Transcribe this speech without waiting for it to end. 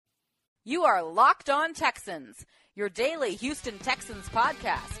You are Locked On Texans, your daily Houston Texans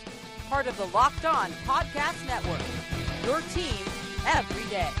podcast. Part of the Locked On Podcast Network, your team every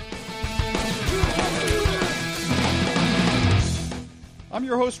day. I'm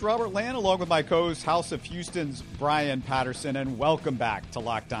your host, Robert Land, along with my co-host, House of Houston's Brian Patterson, and welcome back to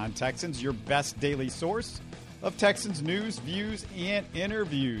Locked On Texans, your best daily source of Texans news, views, and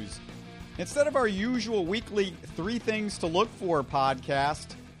interviews. Instead of our usual weekly Three Things to Look For podcast,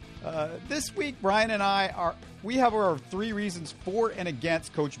 this week, Brian and I we have our three reasons for and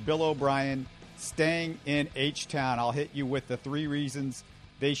against Coach Bill O'Brien staying in H-Town. I'll hit you with the three reasons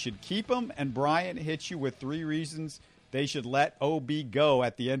they should keep him, and Brian hits you with three reasons they should let OB go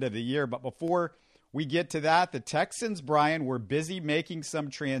at the end of the year. But before we get to that, the Texans, Brian, were busy making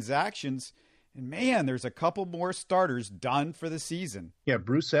some transactions. And, man, there's a couple more starters done for the season. Yeah,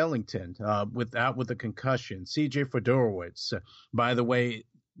 Bruce Ellington with a concussion. C.J. Fedorowicz. By the way,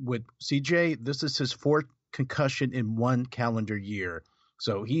 with C.J., this is his fourth concussion in one calendar year.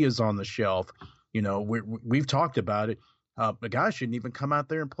 So he is on the shelf. You know, we've talked about it. The guy shouldn't even come out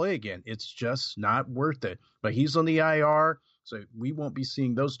there and play again. It's just not worth it. But he's on the IR, so we won't be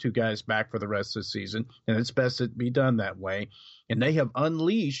seeing those two guys back for the rest of the season, and it's best it be done that way. And they have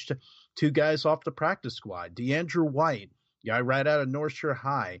unleashed two guys off the practice squad. DeAndrew White, guy right out of North Shore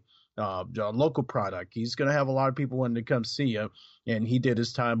High, a local product. He's going to have a lot of people wanting to come see him, and he did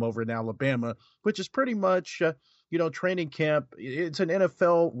his time over in Alabama, which is pretty much training camp. It's an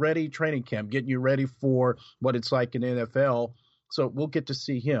NFL-ready training camp, getting you ready for what it's like in the NFL. So we'll get to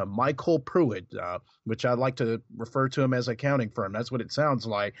see him. Michael Pruitt, which I like to refer to him as accounting firm. That's what it sounds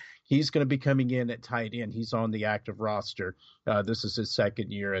like. He's going to be coming in at tight end. He's on the active roster. This is his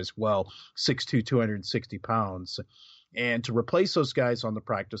second year as well, 6'2", 260 pounds. And to replace those guys on the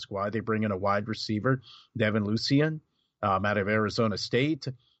practice squad, they bring in a wide receiver, Devin Lucien, out of Arizona State,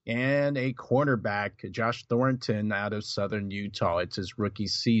 and a cornerback, Josh Thornton, out of Southern Utah. It's his rookie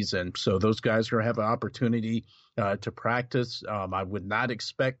season. So those guys are going to have an opportunity to practice. I would not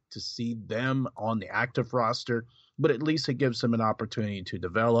expect to see them on the active roster, but at least it gives them an opportunity to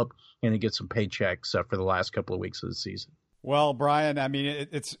develop and to get some paychecks for the last couple of weeks of the season. Well, Brian, I mean,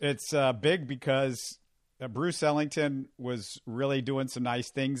 it's big because Bruce Ellington was really doing some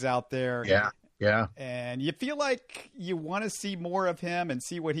nice things out there. Yeah. And you feel like you want to see more of him and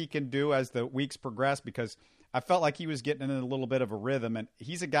see what he can do as the weeks progress, because I felt like he was getting in a little bit of a rhythm. And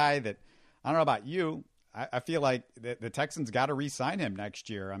he's a guy that, I don't know about you, I feel like the Texans got to re-sign him next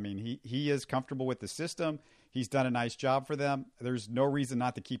year. I mean, he is comfortable with the system. He's done a nice job for them. There's no reason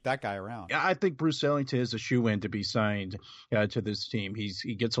not to keep that guy around. Yeah, I think Bruce Ellington is a shoe-in to be signed to this team.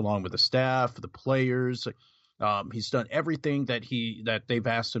 He gets along with the staff, the players. He's done everything that they've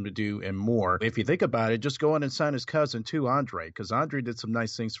asked him to do and more. If you think about it, just go in and sign his cousin too, Andre, because Andre did some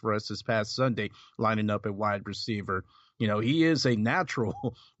nice things for us this past Sunday, lining up at wide receiver. You know, he is a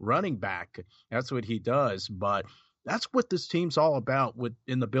natural running back. That's what he does. But that's what this team's all about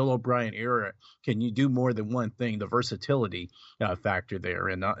in the Bill O'Brien era. Can you do more than one thing? The versatility factor there.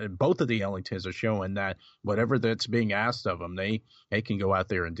 And both of the Ellingtons are showing that whatever that's being asked of them, they can go out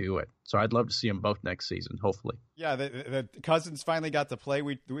there and do it. So I'd love to see them both next season, hopefully. Yeah, the cousins finally got to play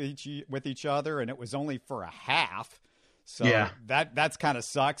with each other, and it was only for a half. So yeah, that's kind of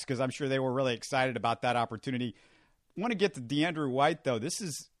sucks, because I'm sure they were really excited about that opportunity. I want to get to DeAndrew White, though. This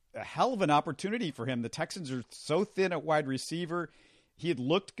is a hell of an opportunity for him. The Texans are so thin at wide receiver. He had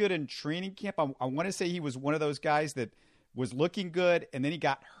looked good in training camp. I want to say he was one of those guys that was looking good, and then he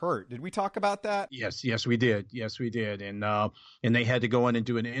got hurt. Did we talk about that? Yes, we did. And they had to go in and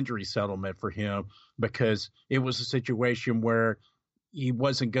do an injury settlement for him, because it was a situation where he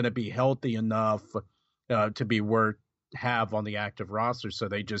wasn't going to be healthy enough to be worth have on the active roster, so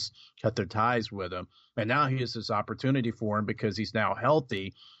they just cut their ties with him. And now he has this opportunity for him because he's now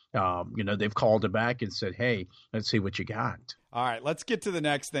healthy. They've called him back and said, hey, let's see what you got. All right, let's get to the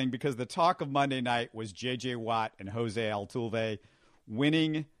next thing, because the talk of Monday night was J.J. Watt and Jose Altuve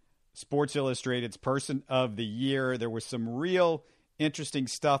winning Sports Illustrated's Person of the Year. There was some real interesting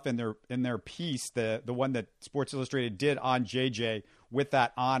stuff in their piece, the one that Sports Illustrated did on JJ with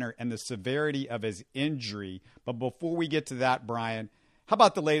that honor and the severity of his injury. But before we get to that, Brian, how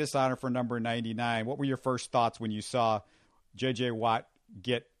about the latest honor for number 99? What were your first thoughts when you saw JJ Watt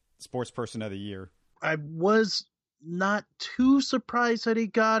get Sports Person of the Year? I was not too surprised that he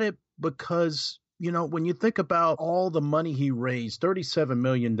got it, because when you think about all the money he raised, $37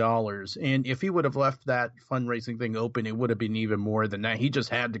 million, and if he would have left that fundraising thing open, it would have been even more than that. He just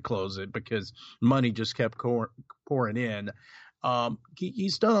had to close it because money just kept pouring in.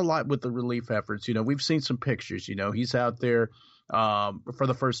 He's done a lot with the relief efforts. We've seen some pictures. He's out there for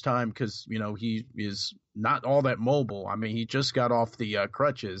the first time because, he is not all that mobile. I mean, he just got off the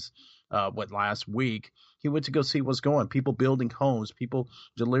crutches, last week. He went to go see what's going on. People building homes, people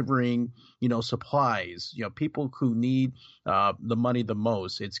delivering, supplies, people who need the money the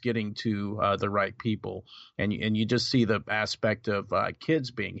most. It's getting to the right people. And you just see the aspect of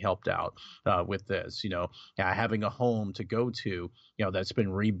kids being helped out with this, having a home to go to, that's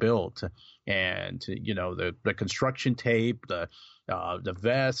been rebuilt. And, the construction tape, the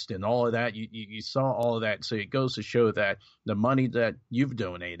vest and all of that, you saw all of that. So it goes to show that the money that you've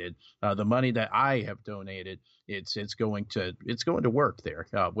donated, the money that I have donated, it's going to work there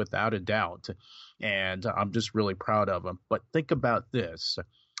without a doubt. And I'm just really proud of him. But think about this.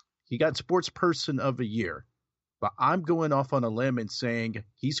 He got Sports Person of the Year. But I'm going off on a limb and saying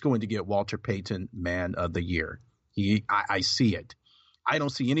he's going to get Walter Payton Man of the Year. I see it. I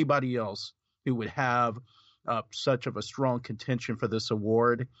don't see anybody else who would have such of a strong contention for this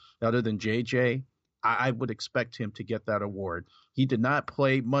award other than JJ. I would expect him to get that award. He did not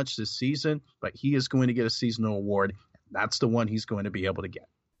play much this season, but he is going to get a seasonal award. That's the one he's going to be able to get.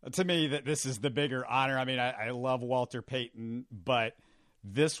 To me, that this is the bigger honor. I mean, I love Walter Payton, but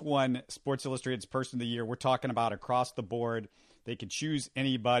this one, Sports Illustrated's Person of the Year, we're talking about across the board. They could choose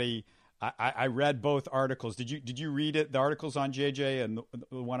anybody. I read both articles. Did you read it? The articles on JJ and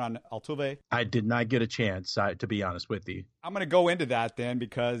the one on Altuve? I did not get a chance, to be honest with you. I'm going to go into that then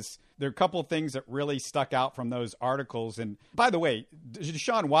because there are a couple of things that really stuck out from those articles. And by the way,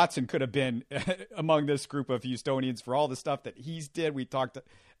 Deshaun Watson could have been among this group of Houstonians for all the stuff that he's did. We talked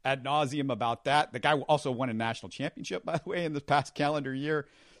ad nauseum about that. The guy also won a national championship, by the way, in this past calendar year.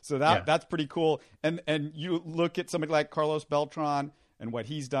 So that's pretty cool. And you look at somebody like Carlos Beltran and what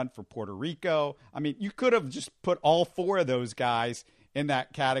he's done for Puerto Rico. I mean, you could have just put all four of those guys in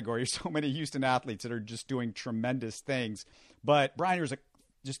that category. So many Houston athletes that are just doing tremendous things. But Brian, there's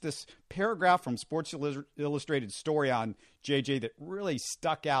just this paragraph from Sports Illustrated story on JJ that really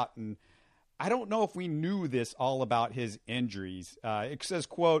stuck out. And I don't know if we knew this all about his injuries. It says,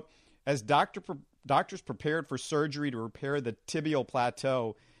 quote, as doctors prepared for surgery to repair the tibial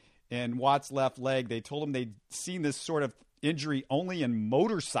plateau in Watt's left leg, they told him they'd seen this sort of injury only in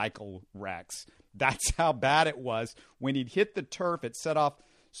motorcycle wrecks. That's how bad it was. When he'd hit the turf, it set off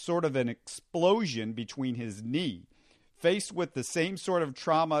sort of an explosion between his knee. Faced with the same sort of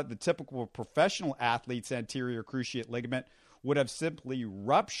trauma, the typical professional athlete's anterior cruciate ligament would have simply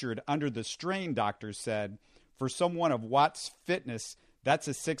ruptured under the strain, doctors said. For someone of Watt's fitness, that's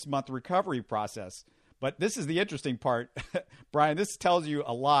a 6-month recovery process. But this is the interesting part, Brian. This tells you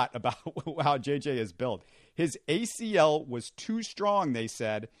a lot about how JJ is built. His ACL was too strong, they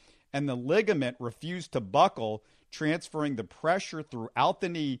said, and the ligament refused to buckle, transferring the pressure throughout the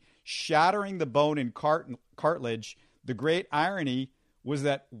knee, shattering the bone and cartilage. The great irony was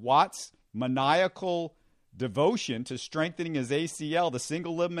that Watt's maniacal devotion to strengthening his ACL, the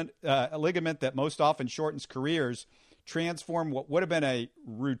single ligament that most often shortens careers, transformed what would have been a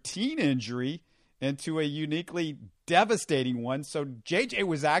routine injury into a uniquely devastating one. So JJ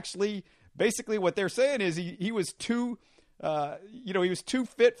was actually, basically what they're saying is he was too, he was too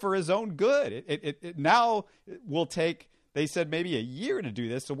fit for his own good. It now will take, they said, maybe a year to do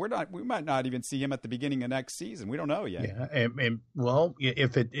this. So we might not even see him at the beginning of next season. We don't know yet. Yeah. And well,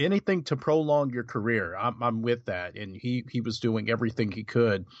 if it anything to prolong your career, I'm with that. And he was doing everything he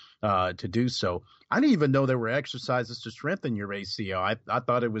could to do so. I didn't even know there were exercises to strengthen your ACL. I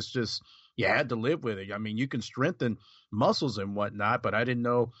thought it was just, you had to live with it. I mean, you can strengthen muscles and whatnot, but I didn't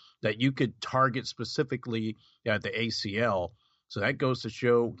know that you could target specifically the ACL. So that goes to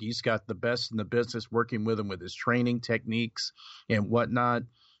show he's got the best in the business working with him with his training techniques and whatnot.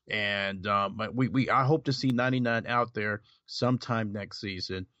 And I hope to see 99 out there sometime next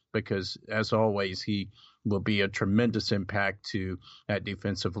season because, as always, he will be a tremendous impact to that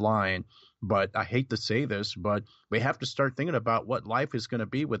defensive line. But I hate to say this, but we have to start thinking about what life is going to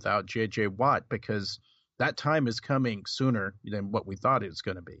be without J.J. Watt because that time is coming sooner than what we thought it was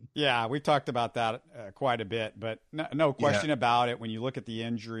going to be. Yeah, we talked about that quite a bit, but no question about it. When you look at the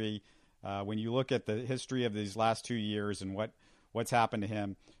injury, when you look at the history of these last 2 years and what's happened to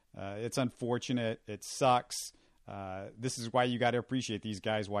him, it's unfortunate. It sucks. This is why you got to appreciate these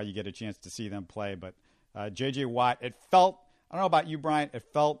guys, why you get a chance to see them play. But J.J. Watt, it felt, I don't know about you, Brian, it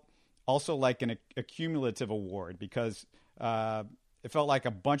felt also like a cumulative award because it felt like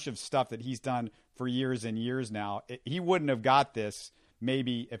a bunch of stuff that he's done for years and years now. He wouldn't have got this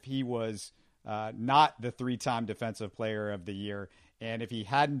maybe if he was not the 3-time Defensive Player of the Year and if he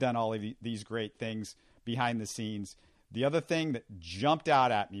hadn't done all of these great things behind the scenes. The other thing that jumped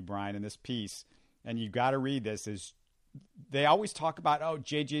out at me, Brian, in this piece, and you've got to read this, is they always talk about, oh,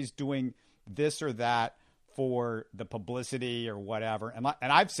 JJ's doing this or that for the publicity or whatever. And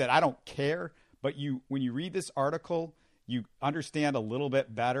I've said, I don't care, but when you read this article, you understand a little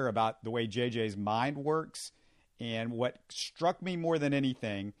bit better about the way JJ's mind works. And what struck me more than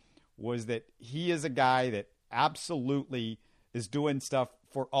anything was that he is a guy that absolutely is doing stuff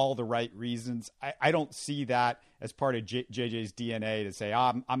for all the right reasons. I don't see that as part of JJ's DNA to say,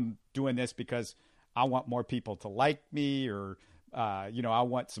 I'm doing this because I want more people to like me, or, I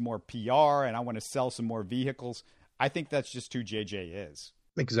want some more PR and I want to sell some more vehicles. I think that's just who JJ is.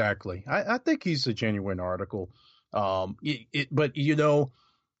 Exactly. I think he's a genuine article. But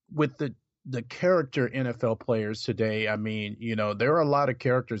with the character NFL players today, I mean, there are a lot of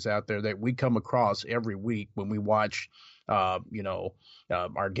characters out there that we come across every week when we watch,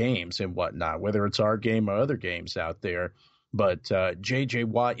 our games and whatnot, whether it's our game or other games out there. But J.J.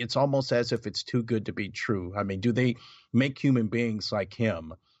 Watt, it's almost as if it's too good to be true. I mean, do they make human beings like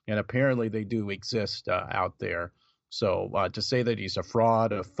him? And apparently they do exist out there. So to say that he's a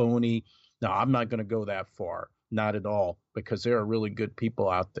fraud, a phony, no, I'm not going to go that far. Not at all, because there are really good people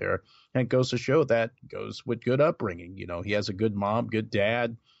out there. And it goes to show that goes with good upbringing. He has a good mom, good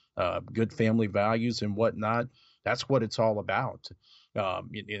dad, good family values and whatnot. That's what it's all about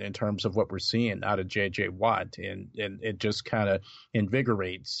in terms of what we're seeing out of J.J. Watt. And it just kind of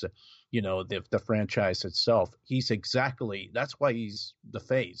invigorates, the franchise itself. That's why he's the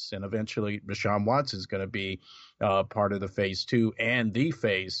face. And eventually Deshaun Watson is going to be part of the face too, and the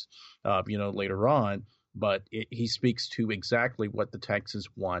face, later on. But he speaks to exactly what the Texans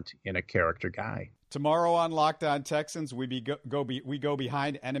want in a character guy. Tomorrow on Locked On Texans, we go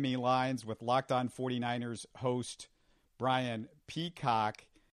behind enemy lines with Locked On 49ers host Brian Peacock.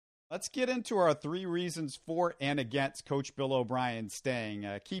 Let's get into our 3 reasons for and against Coach Bill O'Brien staying.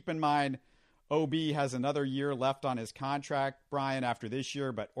 Keep in mind, OB has another year left on his contract, Brian, after this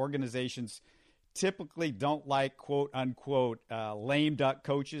year, but organizations typically don't like, quote unquote, lame duck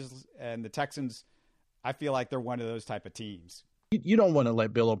coaches, and the Texans, I feel like they're one of those type of teams. You don't want to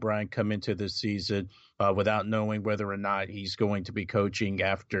let Bill O'Brien come into this season without knowing whether or not he's going to be coaching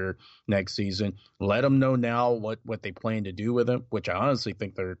after next season. Let him know now what they plan to do with him, which I honestly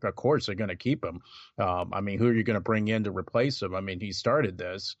think they're going to keep him. Who are you going to bring in to replace him? I mean, he started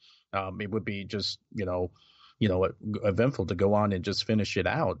this. It would be just, eventful to go on and just finish it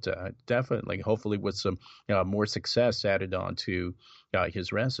out. Definitely, hopefully with some more success added on to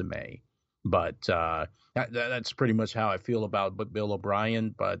his resume. But that's pretty much how I feel about Bill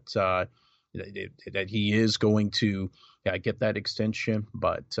O'Brien. But that he is going to get that extension.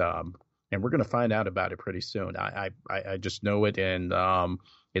 But and we're going to find out about it pretty soon. I just know it, and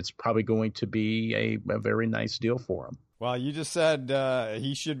it's probably going to be a very nice deal for him. Well, you just said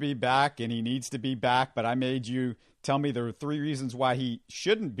he should be back and he needs to be back, but I made you tell me there are 3 reasons why he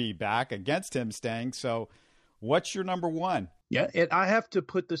shouldn't be back against him staying. So what's your number 1? Yeah, and I have to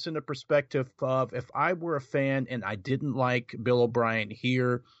put this into perspective of if I were a fan and I didn't like Bill O'Brien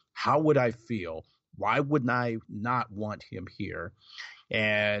here, how would I feel? Why wouldn't I not want him here?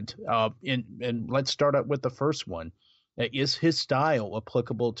 And let's start out with the first one. Is his style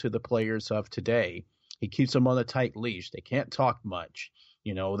applicable to the players of today? He keeps them on a tight leash. They can't talk much.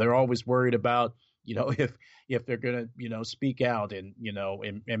 They're always worried about, if they're going to, speak out and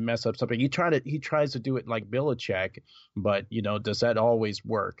mess up something. He tries to do it like Belichick, but, does that always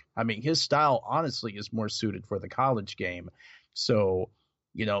work? I mean, his style, honestly, is more suited for the college game. So,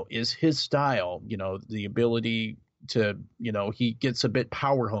 is his style, the ability to, he gets a bit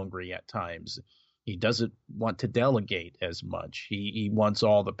power hungry at times. He doesn't want to delegate as much. He wants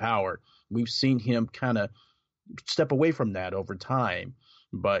all the power. We've seen him kind of step away from that over time,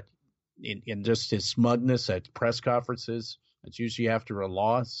 but in just his smugness at press conferences, it's usually after a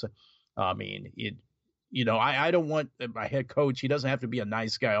loss. I mean, I don't want my head coach. He doesn't have to be a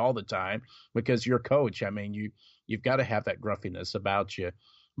nice guy all the time because you're a coach. I mean, you've got to have that gruffiness about you.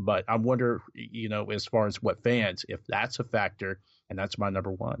 But I wonder, as far as what fans, if that's a factor, and that's my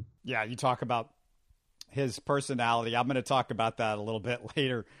number 1. Yeah, you talk about his personality. I'm going to talk about that a little bit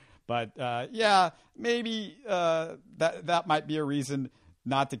later. But, maybe that might be a reason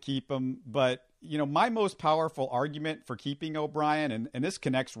not to keep him. But, my most powerful argument for keeping O'Brien, and this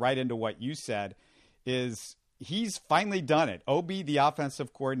connects right into what you said, is he's finally done it. OB, the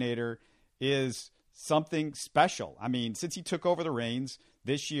offensive coordinator, is something special. I mean, since he took over the reins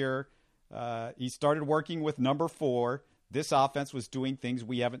this year, he started working with number 4. This offense was doing things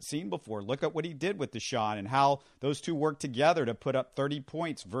we haven't seen before. Look at what he did with Deshaun and how those two worked together to put up 30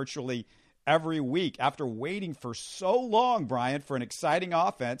 points virtually every week after waiting for so long, Brian, for an exciting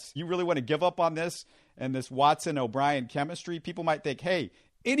offense. You really want to give up on this and this Watson-O'Brien chemistry, people might think, hey,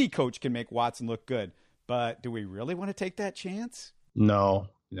 any coach can make Watson look good. But do we really want to take that chance? No,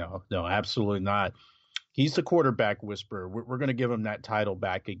 absolutely not. He's the quarterback whisperer. We're going to give him that title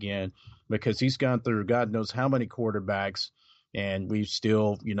back again because he's gone through God knows how many quarterbacks, and we've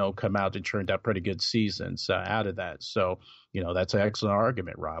still, come out and turned out pretty good seasons out of that. So, that's an excellent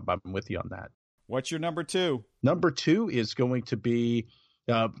argument, Rob. I'm with you on that. What's your number 2? Number 2 is going to be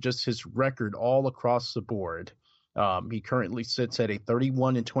just his record all across the board. He currently sits at a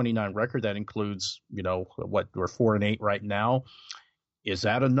 31-29 record. That includes, we're 4-8 right now. Is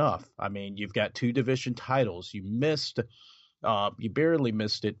that enough? I mean, you've got 2 division titles. You barely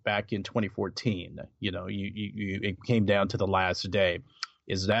missed it back in 2014. It came down to the last day.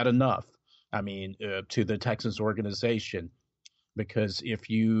 Is that enough? I mean, to the Texans organization, because if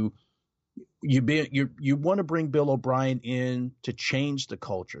you want to bring Bill O'Brien in to change the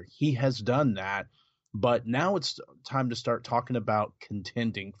culture, he has done that. But now it's time to start talking about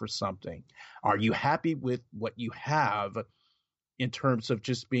contending for something. Are you happy with what you have in terms of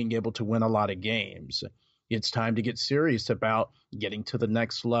just being able to win a lot of games? It's time to get serious about getting to the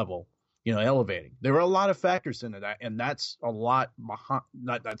next level, elevating. There are a lot of factors into that, and that's a lot behind.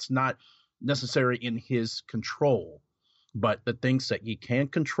 That's not necessary in his control, but the things that he can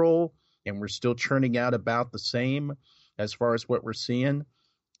control, and we're still churning out about the same as far as what we're seeing.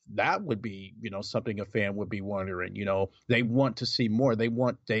 That would be, something a fan would be wondering. They want to see more. They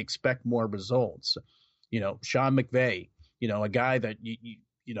expect more results. Sean McVay, a guy that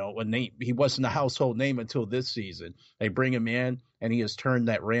a name, he wasn't a household name until this season. They bring him in, and he has turned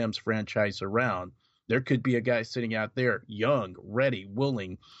that Rams franchise around. There could be a guy sitting out there, young, ready,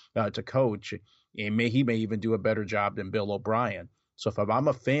 willing to coach, and he may even do a better job than Bill O'Brien. So if I'm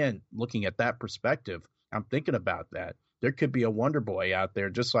a fan looking at that perspective, I'm thinking about that. There could be a wonder boy out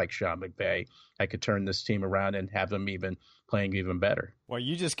there, just like Sean McVay. I could turn this team around and have them even playing even better. Well,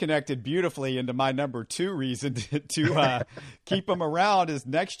 you just connected beautifully into my number 2 reason to keep them around is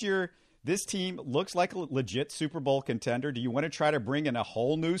next year, this team looks like a legit Super Bowl contender. Do you want to try to bring in a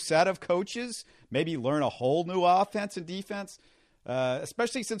whole new set of coaches, maybe learn a whole new offense and defense?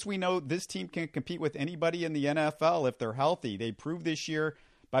 Especially since we know this team can compete with anybody in the NFL if they're healthy. They proved this year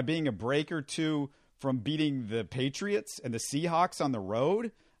by being a break or 2 from beating the Patriots and the Seahawks on the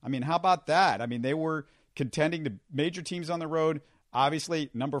road. I mean, how about that? I mean, they were contending to major teams on the road. Obviously,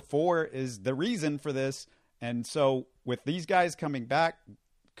 number 4 is the reason for this. And so with these guys coming back,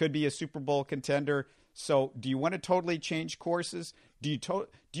 could be a Super Bowl contender. So do you want to totally change courses? Do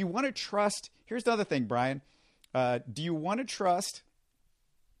you want to trust? Here's the other thing, Brian. Do you want to trust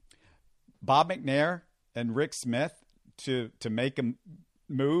Bob McNair and Rick Smith to make a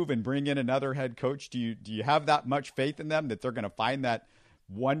move and bring in another head coach? Do you have that much faith in them that they're going to find that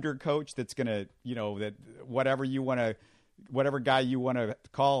wonder coach that's going to, that whatever guy you want to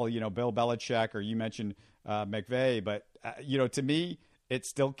call, Bill Belichick, or you mentioned McVay, but to me, it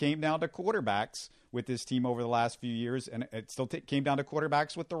still came down to quarterbacks with this team over the last few years, and it still came down to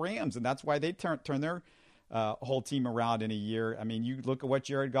quarterbacks with the Rams, and that's why they turn their whole team around in a year. I mean, you look at what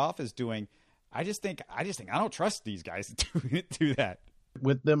Jared Goff is doing. I just think I don't trust these guys to do that.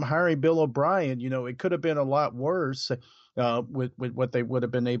 With them hiring Bill O'Brien, it could have been a lot worse with what they would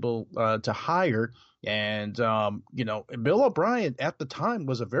have been able to hire. And, Bill O'Brien at the time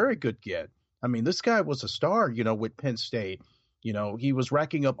was a very good get. I mean, this guy was a star, with Penn State. He was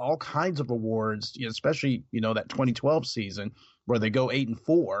racking up all kinds of awards, especially, that 2012 season where they go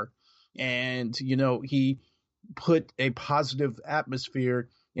 8-4. And, he put a positive atmosphere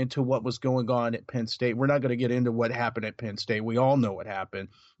into what was going on at Penn State. We're not going to get into what happened at Penn State. We all know what happened,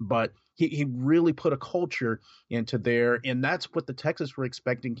 but he really put a culture into there, and that's what the Texans were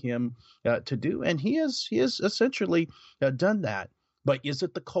expecting him to do, and he has essentially done that. But is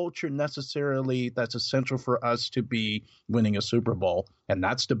it the culture necessarily that's essential for us to be winning a Super Bowl? And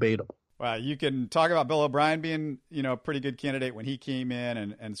that's debatable. Well, you can talk about Bill O'Brien being, a pretty good candidate when he came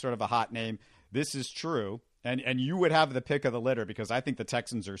in and sort of a hot name. This is true. And you would have the pick of the litter because I think the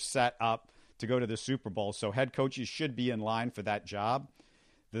Texans are set up to go to the Super Bowl. So head coaches should be in line for that job.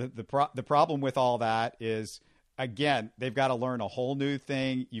 The problem with all that is, again, they've got to learn a whole new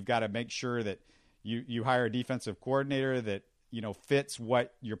thing. You've got to make sure that you hire a defensive coordinator that, fits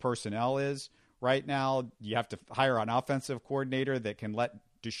what your personnel is right now. You have to hire an offensive coordinator that can let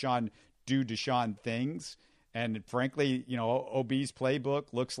Deshaun do Deshaun things. And frankly, OB's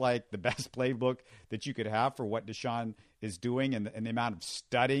playbook looks like the best playbook that you could have for what Deshaun is doing and the amount of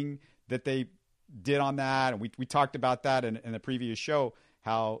studying that they did on that. And we talked about that in the previous show,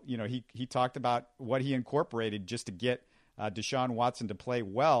 how, he talked about what he incorporated just to get Deshaun Watson to play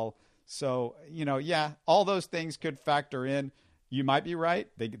well. So, yeah, all those things could factor in. You might be right.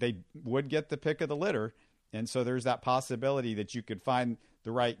 They would get the pick of the litter. And so there's that possibility that you could find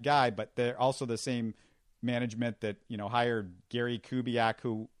the right guy, but they're also the same management that, hired Gary Kubiak,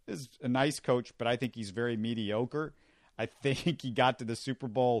 who is a nice coach, but I think he's very mediocre. I think he got to the Super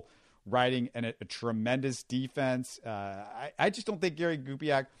Bowl riding a tremendous defense. I just don't think Gary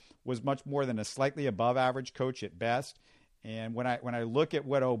Kubiak was much more than a slightly above average coach at best. And when I look at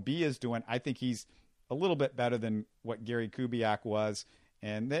what OB is doing, I think he's a little bit better than what Gary Kubiak was.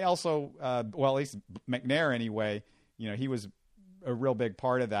 And they also, at least McNair anyway, he was a real big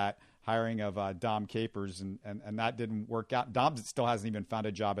part of that hiring of Dom Capers, and that didn't work out. Dom still hasn't even found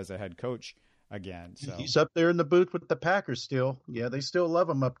a job as a head coach again. So he's up there in the booth with the Packers still. Yeah, they still love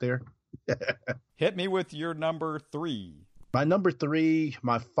him up there. Hit me with your number 3. My number 3,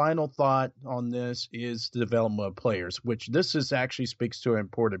 my final thought on this is the development of players, which actually speaks to an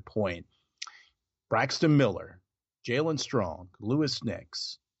important point. Braxton Miller, Jalen Strong, Lewis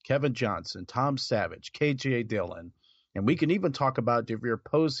Nix, Kevin Johnson, Tom Savage, KJ Dillon, and we can even talk about DeVier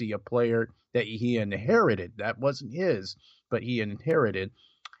Posey, a player that he inherited. That wasn't his, but he inherited.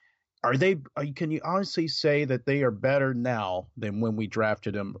 Can you honestly say that they are better now than when we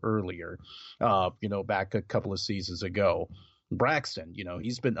drafted them earlier, back a couple of seasons ago? Braxton,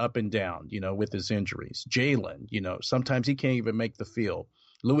 he's been up and down, with his injuries. Jalen, sometimes he can't even make the field.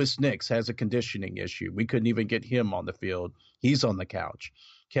 Lewis Nix has a conditioning issue. We couldn't even get him on the field. He's on the couch.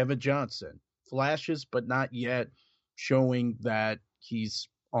 Kevin Johnson, flashes, but not yet showing that he's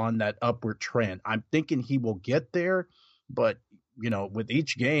on that upward trend. I'm thinking he will get there, but with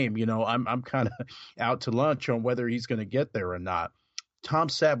each game, I'm kind of out to lunch on whether he's going to get there or not. Tom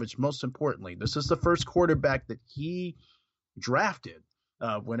Savage, most importantly, this is the first quarterback that he drafted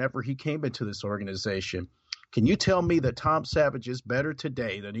whenever he came into this organization. Can you tell me that Tom Savage is better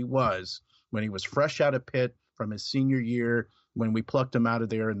today than he was when he was fresh out of Pitt from his senior year when we plucked him out of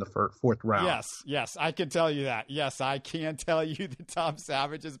there in the fourth round? Yes, I can tell you that. Yes, I can tell you that Tom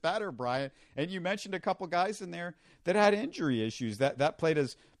Savage is better, Brian. And you mentioned a couple guys in there that had injury issues. That played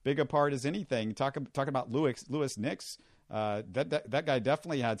as big a part as anything. Talking about Lewis Nix, that guy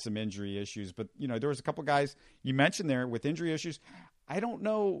definitely had some injury issues. But, there was a couple guys you mentioned there with injury issues. I don't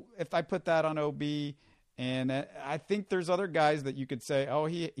know if I put that on OB. And I think there's other guys that you could say, oh,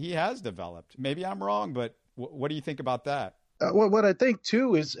 he has developed. Maybe I'm wrong, but what do you think about that? What I think,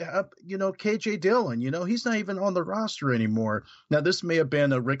 too, is, KJ Dillon, he's not even on the roster anymore. Now, this may have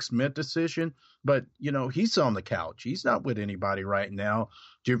been a Rick Smith decision, but, he's on the couch. He's not with anybody right now.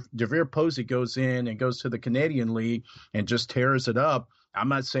 DeVier Posey goes in and goes to the Canadian League and just tears it up. I'm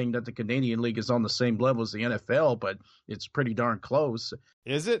not saying that the Canadian League is on the same level as the NFL, but it's pretty darn close.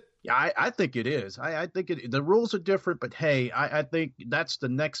 Is it? Yeah, I think it is. I think the rules are different, but hey, I think that's the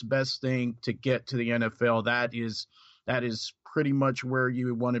next best thing to get to the NFL. That is pretty much where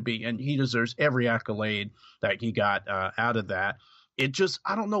you want to be, and he deserves every accolade that he got out of that.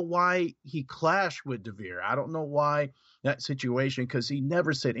 I don't know why he clashed with DeVier. I don't know why that situation, because he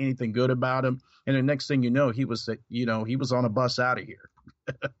never said anything good about him. And the next thing you know, he was on a bus out of here.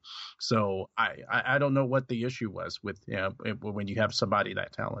 So I don't know what the issue was with when you have somebody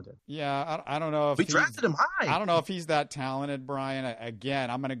that talented. Yeah, I don't know if we drafted him high. I don't know if he's that talented, Brian. Again,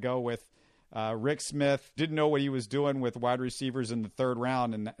 I'm going to go with Rick Smith. Didn't know what he was doing with wide receivers in the third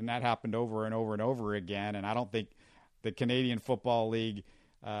round, and that happened over and over and over again. And I don't think the Canadian Football League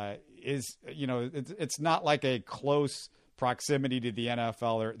is, it's not like a close proximity to the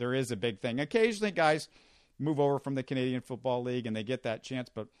NFL. There is a big thing. Occasionally, guys move over from the Canadian Football League and they get that chance.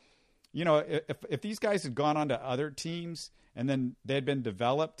 But, if these guys had gone on to other teams and then they had been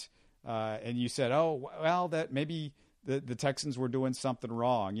developed and you said, oh, well, that maybe the Texans were doing something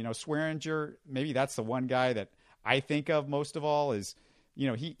wrong. Swearinger, maybe that's the one guy that I think of most of all is,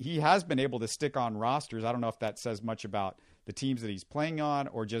 he has been able to stick on rosters. I don't know if that says much about the teams that he's playing on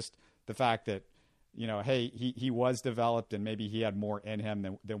or just the fact that, hey, he was developed and maybe he had more in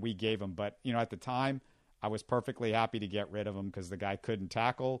him than we gave him. But, at the time, I was perfectly happy to get rid of him because the guy couldn't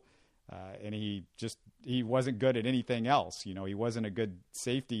tackle and he wasn't good at anything else. He wasn't a good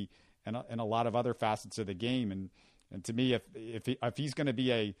safety and a lot of other facets of the game. And to me, if he's going to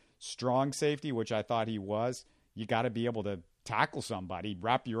be a strong safety, which I thought he was, you got to be able to tackle somebody,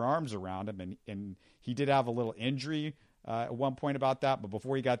 wrap your arms around him. And he did have a little injury at one point about that. But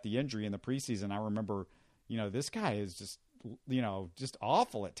before he got the injury in the preseason, I remember, this guy is just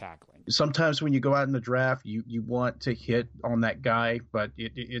awful at tackling. Sometimes when you go out in the draft, you want to hit on that guy, but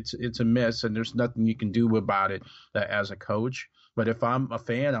it's a miss and there's nothing you can do about it as a coach. But if I'm a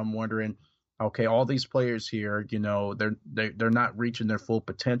fan, I'm wondering, Okay, all these players here, they're not reaching their full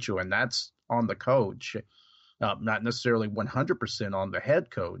potential, and that's on the coach, not necessarily 100% on the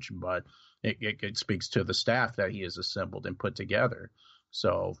head coach, but it speaks to the staff that he has assembled and put together.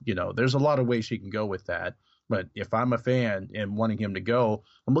 So, there's a lot of ways you can go with that. But if I'm a fan and wanting him to go,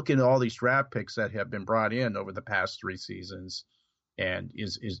 I'm looking at all these draft picks that have been brought in over the past 3 seasons, and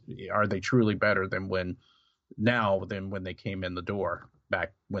are they truly better than when they came in the door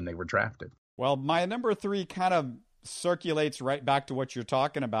back when they were drafted? Well, my number 3 kind of circulates right back to what you're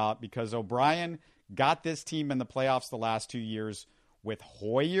talking about, because O'Brien got this team in the playoffs the last 2 years with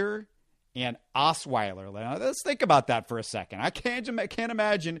Hoyer and Osweiler. Now, let's think about that for a second. I can't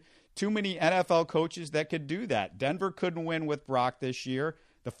imagine too many NFL coaches that could do that. Denver couldn't win with Brock this year.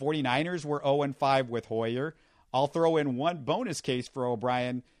 The 49ers were 0-5 with Hoyer. I'll throw in one bonus case for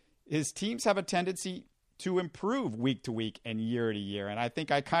O'Brien. His teams have a tendency to improve week to week and year to year. And I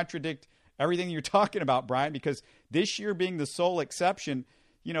think I contradict everything you're talking about, Brian, because this year being the sole exception,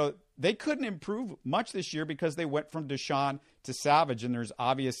 they couldn't improve much this year because they went from Deshaun to Savage, and there's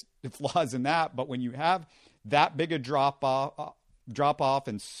obvious flaws in that. But when you have that big a drop off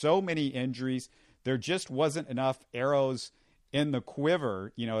and so many injuries, there just wasn't enough arrows in the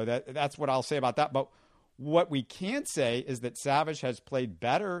quiver. That's what I'll say about that. But what we can say is that Savage has played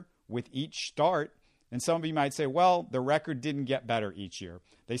better with each start. And some of you might say, well, the record didn't get better each year.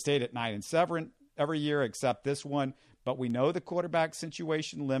 They stayed at 9-7 every year except this one. But we know the quarterback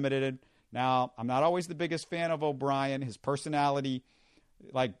situation limited. Now, I'm not always the biggest fan of O'Brien. His personality,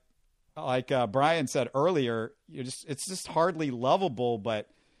 like Brian said earlier, it's just hardly lovable. But,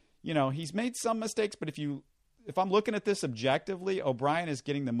 he's made some mistakes. But if I'm looking at this objectively, O'Brien is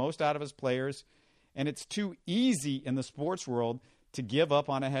getting the most out of his players. And it's too easy in the sports world to give up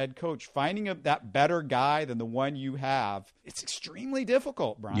on a head coach. Finding that better guy than the one you have, it's extremely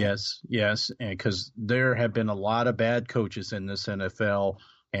difficult, Brian. Yes, and because there have been a lot of bad coaches in this NFL,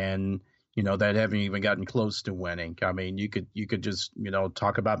 and that haven't even gotten close to winning. I mean, you could just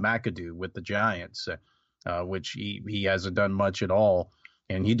talk about McAdoo with the Giants, which he hasn't done much at all,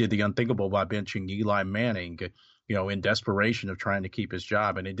 and he did the unthinkable by benching Eli Manning, in desperation of trying to keep his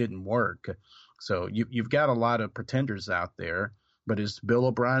job, and it didn't work. So you've got a lot of pretenders out there. But is Bill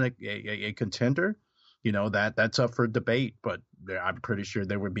O'Brien a contender? That's up for debate. But I'm pretty sure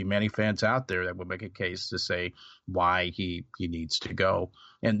there would be many fans out there that would make a case to say why he needs to go.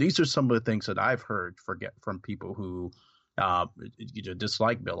 And these are some of the things that I've heard from people who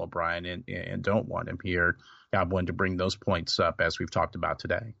dislike Bill O'Brien and don't want him here. I wanted to bring those points up as we've talked about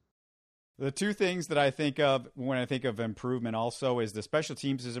today. The 2 things that I think of when I think of improvement also is the special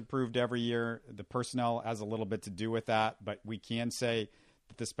teams has improved every year. The personnel has a little bit to do with that, but we can say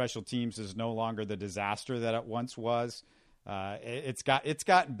that the special teams is no longer the disaster that it once was. It's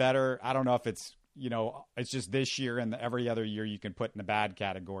gotten better. I don't know if it's just this year and every other year you can put in the bad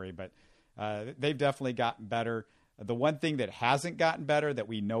category, but they've definitely gotten better. The one thing that hasn't gotten better that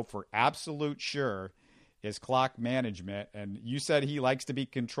we know for absolute sure is clock management. And you said he likes to be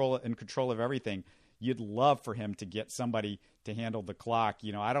in control of everything. You'd love for him to get somebody to handle the clock.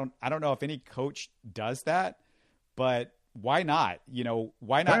 I don't know if any coach does that, but why not?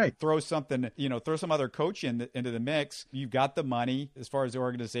 Why not right. throw some other coach into the mix? You've got the money as far as the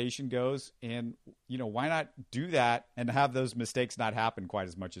organization goes, and why not do that and have those mistakes not happen quite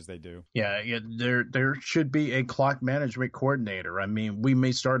as much as they do? Yeah, there should be a clock management coordinator. I mean, we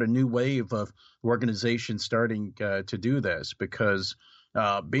may start a new wave of organizations starting to do this, because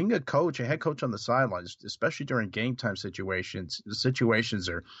being a head coach on the sidelines, especially during game time situations, the situations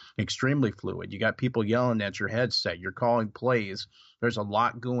are extremely fluid. You got people yelling at your headset. You're calling plays. There's a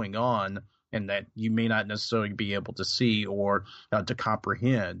lot going on, and that you may not necessarily be able to see or to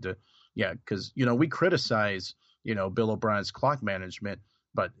comprehend. Yeah, because, we criticize, Bill O'Brien's clock management,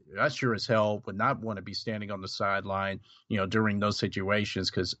 but I sure as hell would not want to be standing on the sideline, during those situations,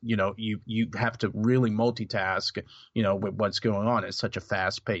 because, you have to really multitask, with what's going on. It's such a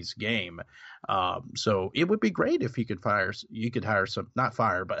fast-paced game. So it would be great if hire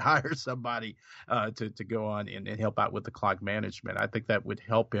somebody to go on and help out with the clock management. I think that would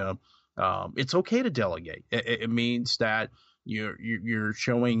help him. It's okay to delegate. It means that you're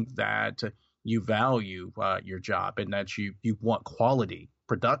showing that you value your job and that you want quality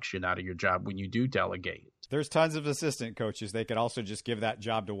production out of your job when you do delegate. There's tons of assistant coaches. They could also just give that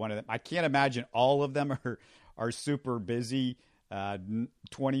job to one of them. I can't imagine all of them are super busy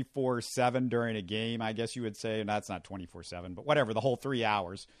 24/7 during a game, I guess you would say. And that's not 24/7, but whatever, the whole 3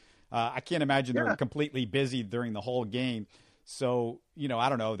 hours. I can't imagine they're completely busy during the whole game. So, I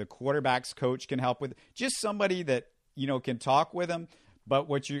don't know, the quarterback's coach can help with just somebody that, can talk with them. But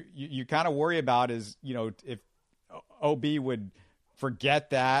what you kind of worry about is, if OB would forget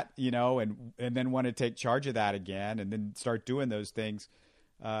that, and then want to take charge of that again and then start doing those things.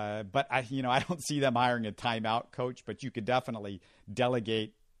 But I don't see them hiring a timeout coach, but you could definitely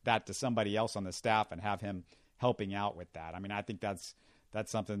delegate that to somebody else on the staff and have him helping out with that. I mean, I think that's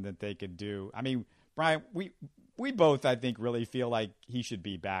something that they could do. I mean, Brian, we both, I think, really feel like he should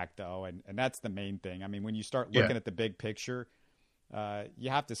be back, though, and that's the main thing. I mean, when you start looking at the big picture,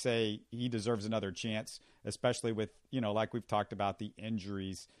 you have to say he deserves another chance, especially with, like we've talked about, the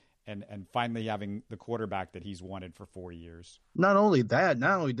injuries and finally having the quarterback that he's wanted for 4 years. Not only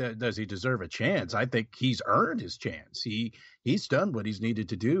does he deserve a chance, I think he's earned his chance. He's done what he's needed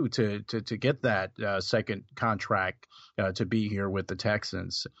to do to get that second contract to be here with the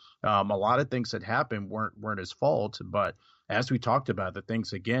Texans. A lot of things that happened weren't his fault, but as we talked about, the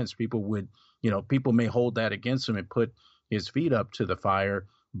things against, people may hold that against him and put his feet up to the fire.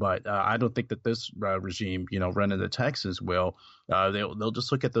 But I don't think that this regime, running the Texans will. They'll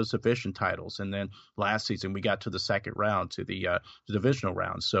just look at those division titles. And then last season we got to the second round, to the divisional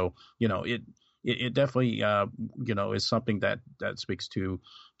round. So, it definitely, is something that speaks to,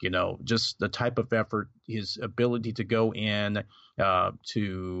 just the type of effort, his ability to go in,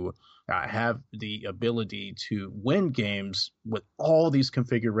 to have the ability to win games with all these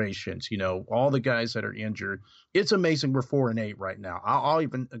configurations, all the guys that are injured. It's amazing we're 4-8 right now. I'll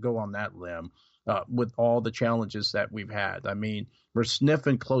even go on that limb with all the challenges that we've had. I mean, we're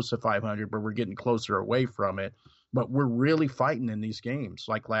sniffing close to 500, but we're getting closer away from it. But we're really fighting in these games,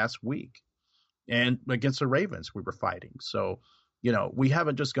 like last week. And against the Ravens, we were fighting. So, we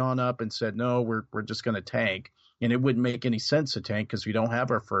haven't just gone up and said, no, we're just going to tank. And it wouldn't make any sense to tank because we don't have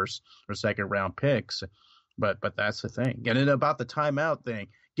our first or second round picks. But that's the thing. And then about the timeout thing,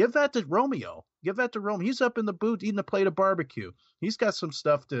 give that to Romeo. He's up in the booth eating a plate of barbecue. He's got some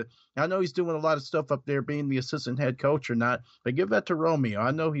stuff I know he's doing a lot of stuff up there being the assistant head coach or not, but give that to Romeo.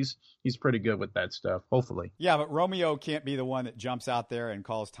 I know he's pretty good with that stuff, hopefully. Yeah, but Romeo can't be the one that jumps out there and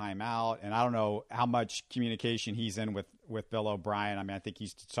calls timeout. And I don't know how much communication he's in with Bill O'Brien. I mean, I think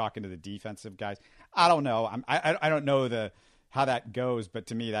he's talking to the defensive guys. I don't know. I don't know how that goes, but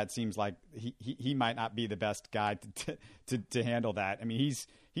to me that seems like he might not be the best guy to handle that. I mean,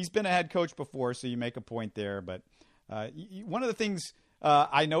 he's been a head coach before, so you make a point there. But one of the things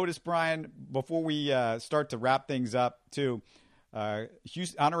I noticed, Brian, before we start to wrap things up too,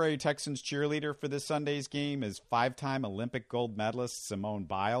 honorary Texans cheerleader for this Sunday's game is 5-time Olympic gold medalist Simone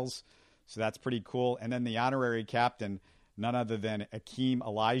Biles. So that's pretty cool. And then the honorary captain, none other than Akeem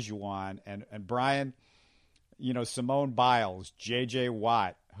Olajuwon. And Brian, Simone Biles, J.J.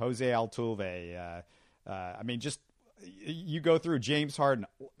 Watt, Jose Altuve. I mean, just you go through James Harden.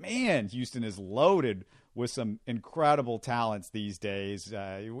 Man, Houston is loaded with some incredible talents these days.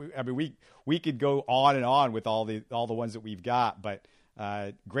 We could go on and on with all the ones that we've got, but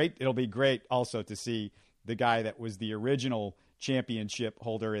great. It'll be great also to see the guy that was the original championship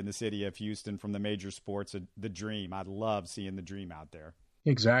holder in the city of Houston from the major sports, the Dream. I love seeing the Dream out there.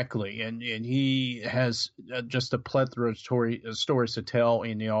 Exactly, and he has just a plethora of stories to tell.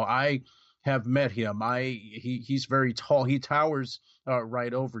 And I have met him. He's very tall. He towers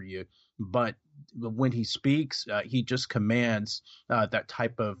right over you. But when he speaks, he just commands that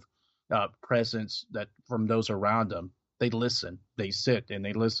type of presence that from those around him. They listen, they sit, and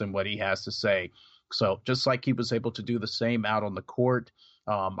they listen what he has to say. So just like he was able to do the same out on the court,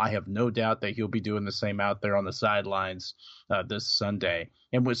 I have no doubt that he'll be doing the same out there on the sidelines this Sunday.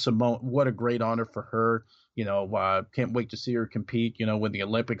 And with Simone, what a great honor for her. Can't wait to see her compete, when the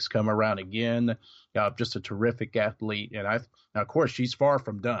Olympics come around again. Just a terrific athlete. And of course, she's far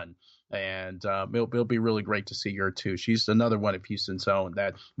from done. And it'll be really great to see her, too. She's another one of Houston's own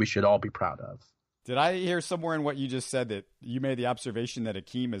that we should all be proud of. Did I hear somewhere in what you just said that you made the observation that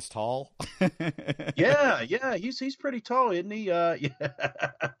Akeem is tall? Yeah, he's pretty tall, isn't he? Yeah.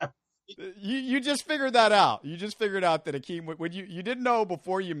 You just figured that out. You just figured out that Akeem, when you didn't know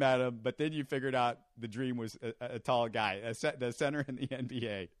before you met him, but then you figured out the Dream was a tall guy, the center in the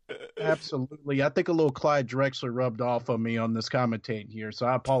NBA. Absolutely. I think a little Clyde Drexler rubbed off on me on this commentating here, so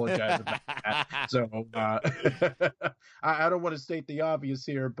I apologize about that. So I don't want to state the obvious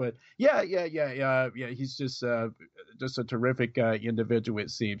here, but yeah. He's just a terrific individual, it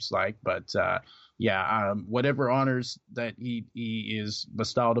seems like. But whatever honors that he is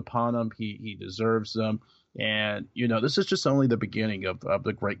bestowed upon him, he deserves them. And, this is just only the beginning of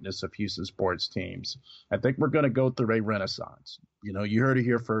the greatness of Houston sports teams. I think we're going to go through a renaissance. You heard it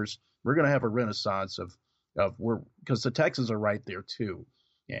here first. We're going to have a renaissance of because the Texans are right there, too.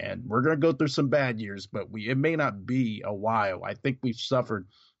 And we're going to go through some bad years, but it may not be a while. I think we've suffered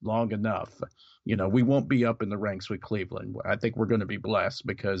long enough. We won't be up in the ranks with Cleveland. I think we're going to be blessed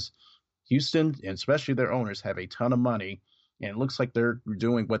because Houston, and especially their owners, have a ton of money. And it looks like they're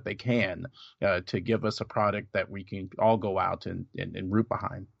doing what they can to give us a product that we can all go out and root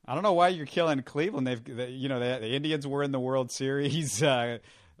behind. I don't know why you're killing Cleveland. The Indians were in the World Series a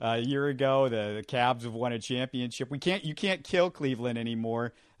year ago. The Cavs have won a championship. You can't kill Cleveland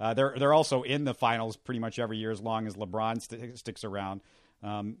anymore. They're also in the finals pretty much every year as long as LeBron sticks around.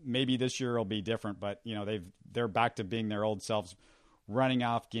 Maybe this year will be different, but they're back to being their old selves, running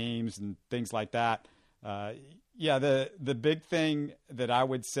off games and things like that. The big thing that I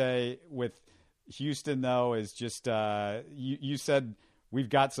would say with Houston, though, is just you said we've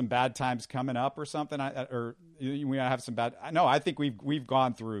got some bad times coming up or something, or we have some bad. No, I think we've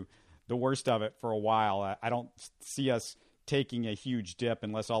gone through the worst of it for a while. I don't see us taking a huge dip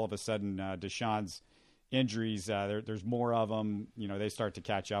unless all of a sudden Deshaun's injuries, there's more of them. They start to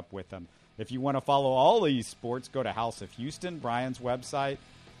catch up with them. If you want to follow all these sports, go to House of Houston, Brian's website.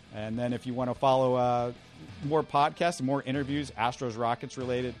 And then if you want to follow more podcasts and more interviews, Astros Rockets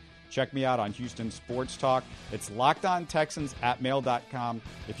related, check me out on Houston Sports Talk. It's LockedOnTexans@mail.com.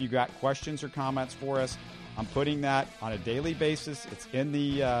 If you got questions or comments for us, I'm putting that on a daily basis. It's in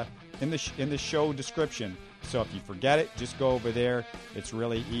the show description. So if you forget it, just go over there. It's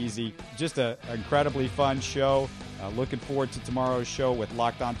really easy. Just an incredibly fun show. Looking forward to tomorrow's show with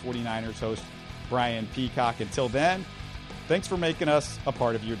Locked On 49ers host Brian Peacock. Until then, thanks for making us a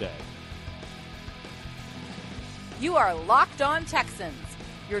part of your day. You are Locked On Texans,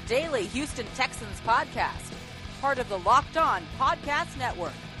 your daily Houston Texans podcast. Part of the Locked On Podcast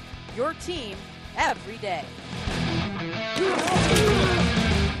Network, your team every day.